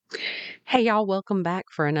Hey, y'all, welcome back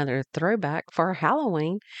for another throwback for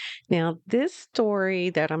Halloween. Now, this story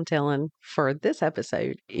that I'm telling for this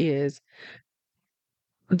episode is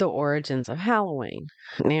the origins of Halloween.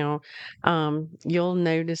 Now, you'll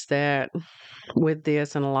notice that with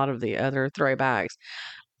this and a lot of the other throwbacks,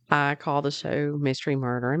 I call the show Mystery,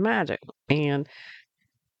 Murder, and Magic. And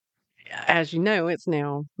as you know, it's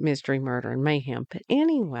now Mystery, Murder, and Mayhem. But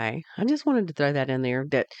anyway, I just wanted to throw that in there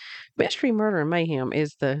that Mystery, Murder, and Mayhem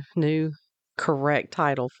is the new correct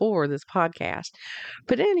title for this podcast.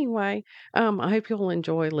 But anyway, I hope you'll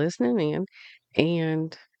enjoy listening in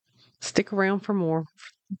and stick around for more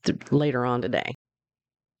later on today.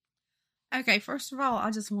 Okay, first of all,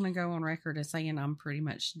 I just want to go on record as saying I'm pretty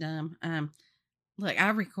much dumb. Look, I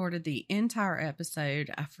recorded the entire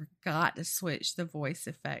episode. I forgot to switch the voice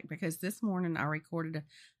effect because this morning I recorded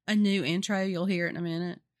a new intro. You'll hear it in a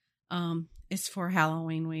minute. It's for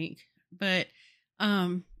Halloween week, but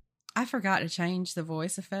I forgot to change the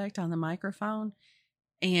voice effect on the microphone,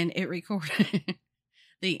 and it recorded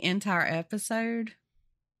the entire episode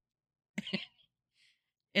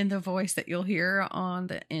in the voice that you'll hear on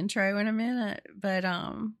the intro in a minute. But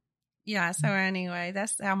yeah, so anyway,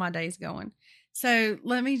 that's how my day's going. So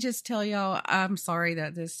let me just tell y'all, I'm sorry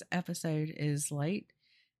that this episode is late.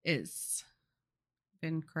 It's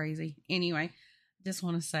been crazy. Anyway, just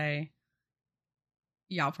want to say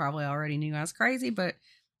y'all probably already knew I was crazy, but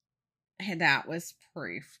that was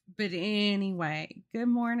proof. But anyway, good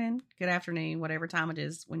morning, good afternoon, whatever time it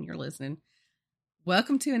is when you're listening.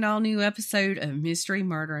 Welcome to an all-new episode of Mystery,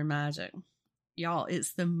 Murder, and Magic. Y'all,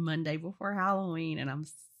 it's the Monday before Halloween, and I'm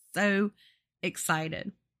so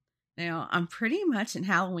excited. Now, I'm pretty much in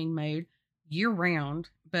Halloween mode year-round,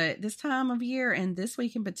 but this time of year, and this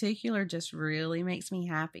week in particular, just really makes me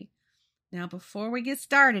happy. Now, before we get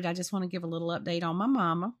started, I just want to give a little update on my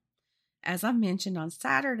mama. As I mentioned on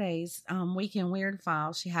Saturday's Weekend Weird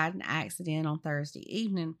File, she had an accident on Thursday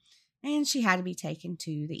evening, and she had to be taken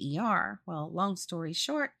to the ER. Well, long story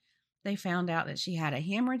short, they found out that she had a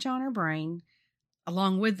hemorrhage on her brain,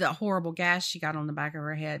 along with the horrible gas she got on the back of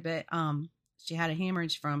her head. But she had a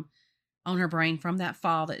hemorrhage on her brain from that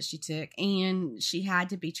fall that she took, and she had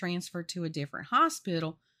to be transferred to a different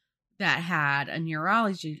hospital that had a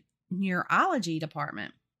neurology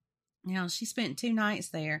department. Now, she spent 2 nights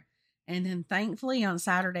there, and then thankfully on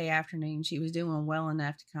Saturday afternoon, she was doing well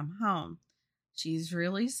enough to come home. She's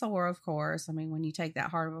really sore, of course. I mean, when you take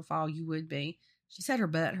that hard of a fall, you would be. She said her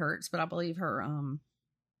butt hurts, but I believe her,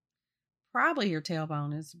 probably her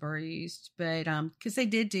tailbone is bruised. But, because they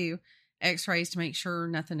did do x-rays to make sure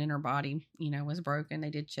nothing in her body, was broken. They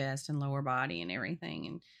did chest and lower body and everything.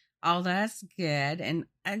 And all that's good. And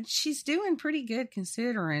she's doing pretty good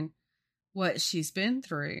considering what she's been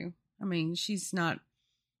through. I mean, she's not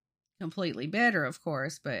completely better, of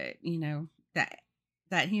course, but,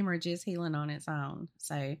 that hemorrhage is healing on its own.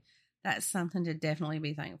 So that's something to definitely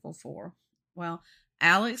be thankful for. Well,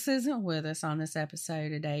 Alex isn't with us on this episode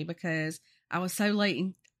today because I was so late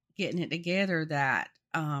in getting it together that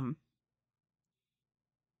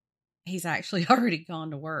he's actually already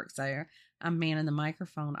gone to work. So I'm manning the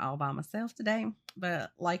microphone all by myself today.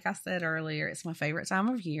 But like I said earlier, it's my favorite time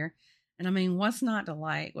of year. And I mean, what's not to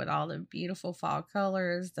like with all the beautiful fall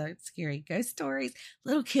colors, the scary ghost stories,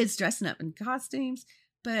 little kids dressing up in costumes.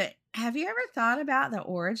 But have you ever thought about the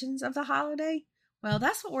origins of the holiday? Well,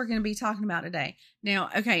 that's what we're going to be talking about today. Now,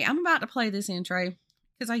 okay, I'm about to play this intro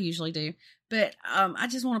because I usually do. But I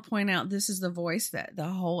just want to point out this is the voice that the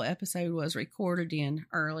whole episode was recorded in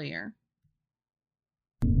earlier.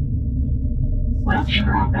 What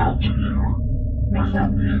you're about to hear, whether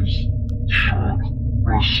it's shock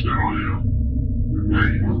or scary, you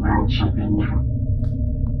may have heard something new.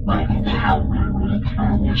 Welcome to Halloween Week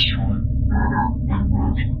on Mystery, Murder, and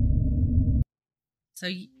Magic.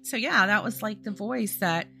 So yeah, that was like the voice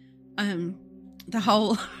that the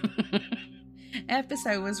whole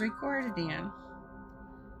episode was recorded in.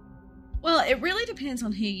 Well, it really depends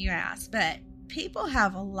on who you ask, but people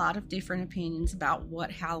have a lot of different opinions about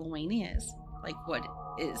what Halloween is, like what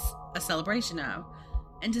is a celebration of.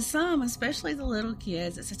 And to some, especially the little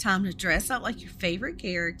kids, it's a time to dress up like your favorite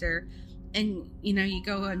character, and you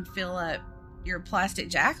go and fill up your plastic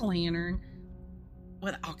jack-o'-lantern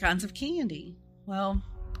with all kinds of candy. Well,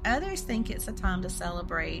 others think it's a time to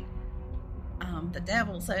celebrate the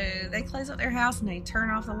devil, so they close up their house and they turn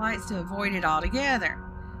off the lights to avoid it altogether.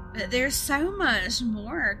 But there's so much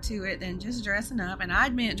more to it than just dressing up, and I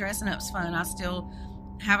admit dressing up's fun. I still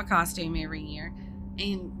have a costume every year,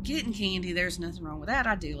 and getting candy, there's nothing wrong with that.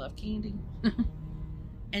 I do love candy.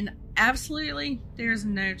 And absolutely, there's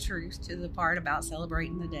no truth to the part about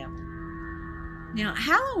celebrating the devil. Now,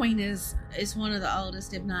 Halloween is one of the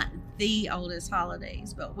oldest, if not the oldest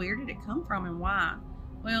holidays, but where did it come from and why?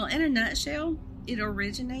 Well, in a nutshell, it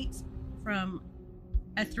originates from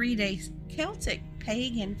a 3-day Celtic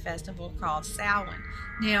pagan festival called Samhain.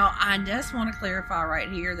 Now, I just want to clarify right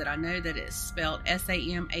here that I know that it's spelled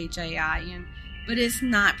Samhain, but it's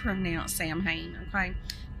not pronounced Samhain, okay?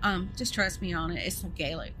 Just trust me on it. It's a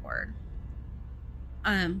Gaelic word.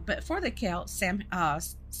 But for the Celts,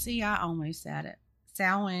 I almost said it.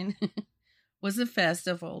 Samhain was a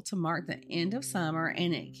festival to mark the end of summer,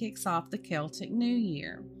 and it kicks off the Celtic New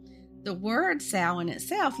Year. The word Samhain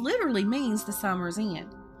itself literally means the summer's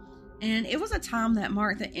end, and it was a time that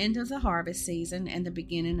marked the end of the harvest season and the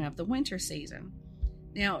beginning of the winter season.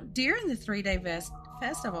 Now, during the 3-day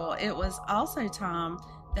festival, it was also time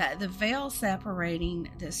that the veil separating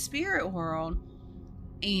the spirit world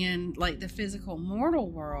and like the physical mortal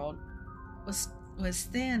world was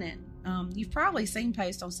thinning. You've probably seen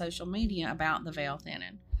posts on social media about the veil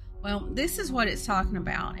thinning. Well, this is what it's talking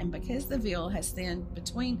about, and because the veil has thinned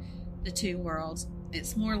between the two worlds,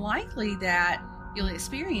 it's more likely that you'll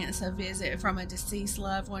experience a visit from a deceased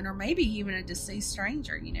loved one or maybe even a deceased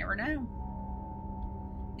stranger. You never know.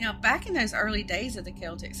 Now, back in those early days of the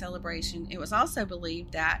Celtic celebration, it was also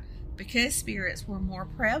believed that because spirits were more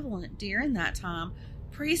prevalent during that time,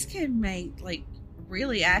 priests could make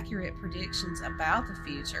really accurate predictions about the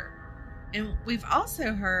future. And we've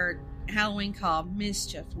also heard Halloween called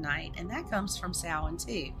Mischief Night, and that comes from Samhain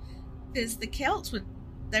too, because the Celts would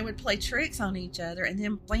play tricks on each other and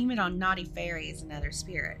then blame it on naughty fairies and other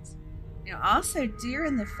spirits. Now, also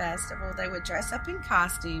during the festival, they would dress up in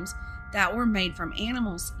costumes that were made from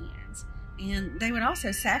animal skins, and they would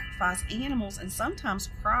also sacrifice animals and sometimes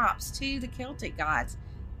crops to the Celtic gods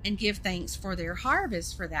and give thanks for their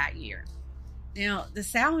harvest for that year. Now, the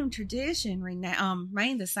Samhain tradition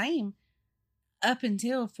remained the same up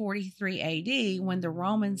until 43 AD when the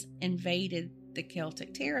Romans invaded the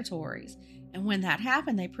Celtic territories. And when that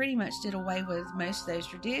happened, they pretty much did away with most of those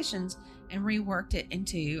traditions and reworked it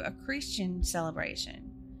into a Christian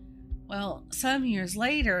celebration. Well, some years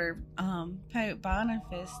later, Pope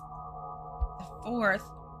Boniface IV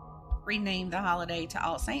renamed the holiday to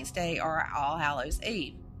All Saints' Day or All Hallows'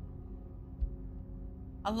 Eve.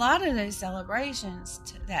 A lot of those celebrations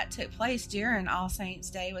that took place during All Saints'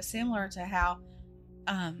 Day was similar to how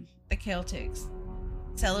the Celtics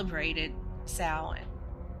celebrated Samhain.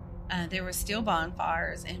 There were still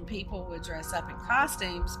bonfires and people would dress up in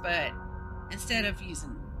costumes, but instead of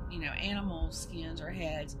using, animal skins or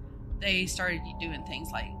heads, they started doing things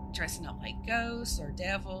like dressing up like ghosts or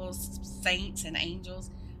devils, saints and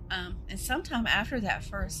angels. And sometime after that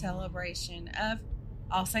first celebration of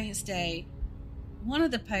All Saints' Day, one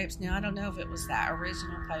of the popes, now I don't know if it was that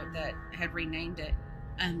original pope that had renamed it,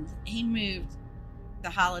 he moved the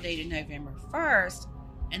holiday to November 1st,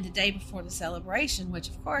 and the day before the celebration, which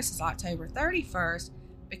of course is October 31st,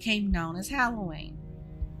 became known as Halloween.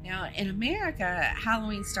 Now, in America,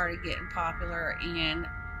 Halloween started getting popular in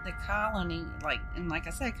the colony, like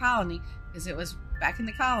I said, colony, because it was back in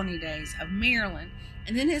the colony days of Maryland,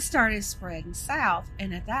 and then it started spreading south,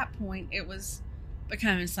 and at that point, it was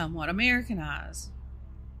becoming somewhat Americanized.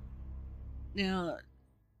 Now,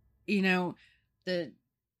 the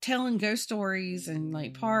telling ghost stories and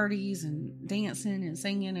parties and dancing and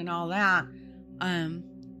singing and all that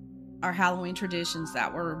are Halloween traditions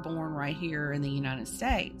that were born right here in the United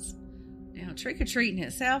States. Now, trick-or-treating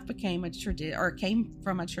itself came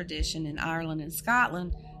from a tradition in Ireland and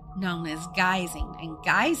Scotland known as guising. And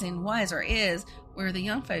guising was or is where the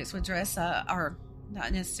young folks would dress up, or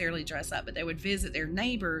not necessarily dress up, but they would visit their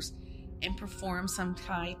neighbors and perform some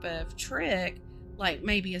type of trick, like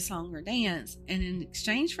maybe a song or dance, and in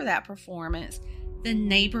exchange for that performance, the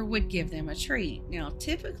neighbor would give them a treat. Now,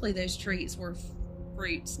 typically those treats were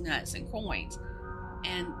fruits, nuts, and coins,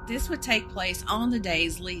 and this would take place on the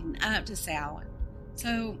days leading up to Samhain.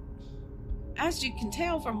 So, as you can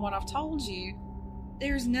tell from what I've told you,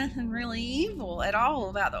 there's nothing really evil at all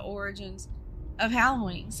about the origins of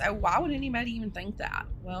Halloween. So why would anybody even think that?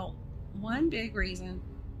 Well, one big reason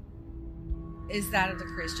is that of the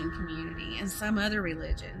Christian community and some other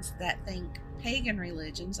religions that think pagan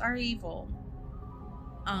religions are evil.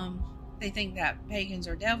 They think that pagans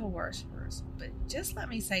are devil worshippers. But just let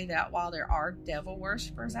me say that while there are devil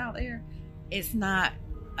worshippers out there, it's not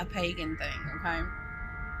a pagan thing, okay?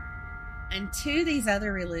 And to these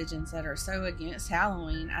other religions that are so against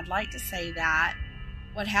Halloween, I'd like to say that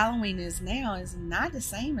what Halloween is now is not the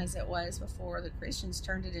same as it was before the Christians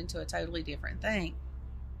turned it into a totally different thing.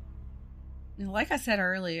 Now, like I said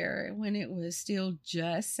earlier, when it was still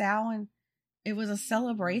just Samhain, it was a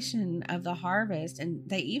celebration of the harvest, and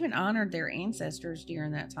they even honored their ancestors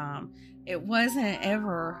during that time. It wasn't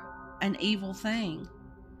ever an evil thing.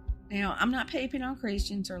 Now, I'm not picking on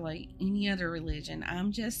Christians or like any other religion.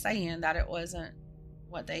 I'm just saying that it wasn't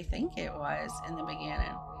what they think it was in the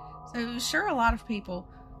beginning. So, sure, a lot of people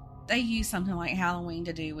they use something like Halloween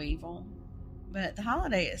to do evil, but the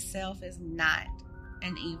holiday itself is not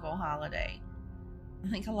an evil holiday. I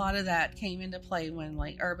think a lot of that came into play when,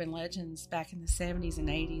 like, urban legends back in the 70s and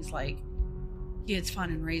 80s, like kids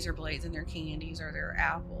finding razor blades in their candies or their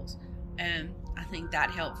apples. And I think that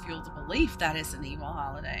helped fuel the belief that it's an evil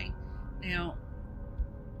holiday. Now,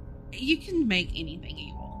 you can make anything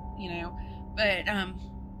evil, but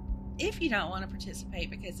if you don't want to participate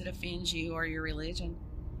because it offends you or your religion,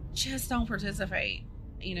 just don't participate,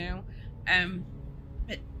 you know.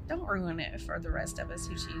 But don't ruin it for the rest of us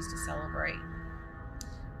who choose to celebrate.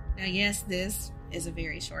 Now, yes, this is a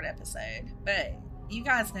very short episode, but you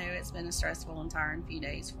guys know it's been a stressful and tiring few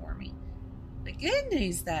days for me. The good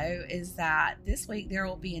news, though, is that this week there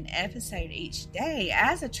will be an episode each day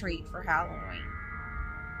as a treat for Halloween.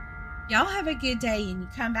 Y'all have a good day, and you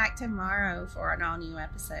come back tomorrow for an all-new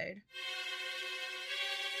episode.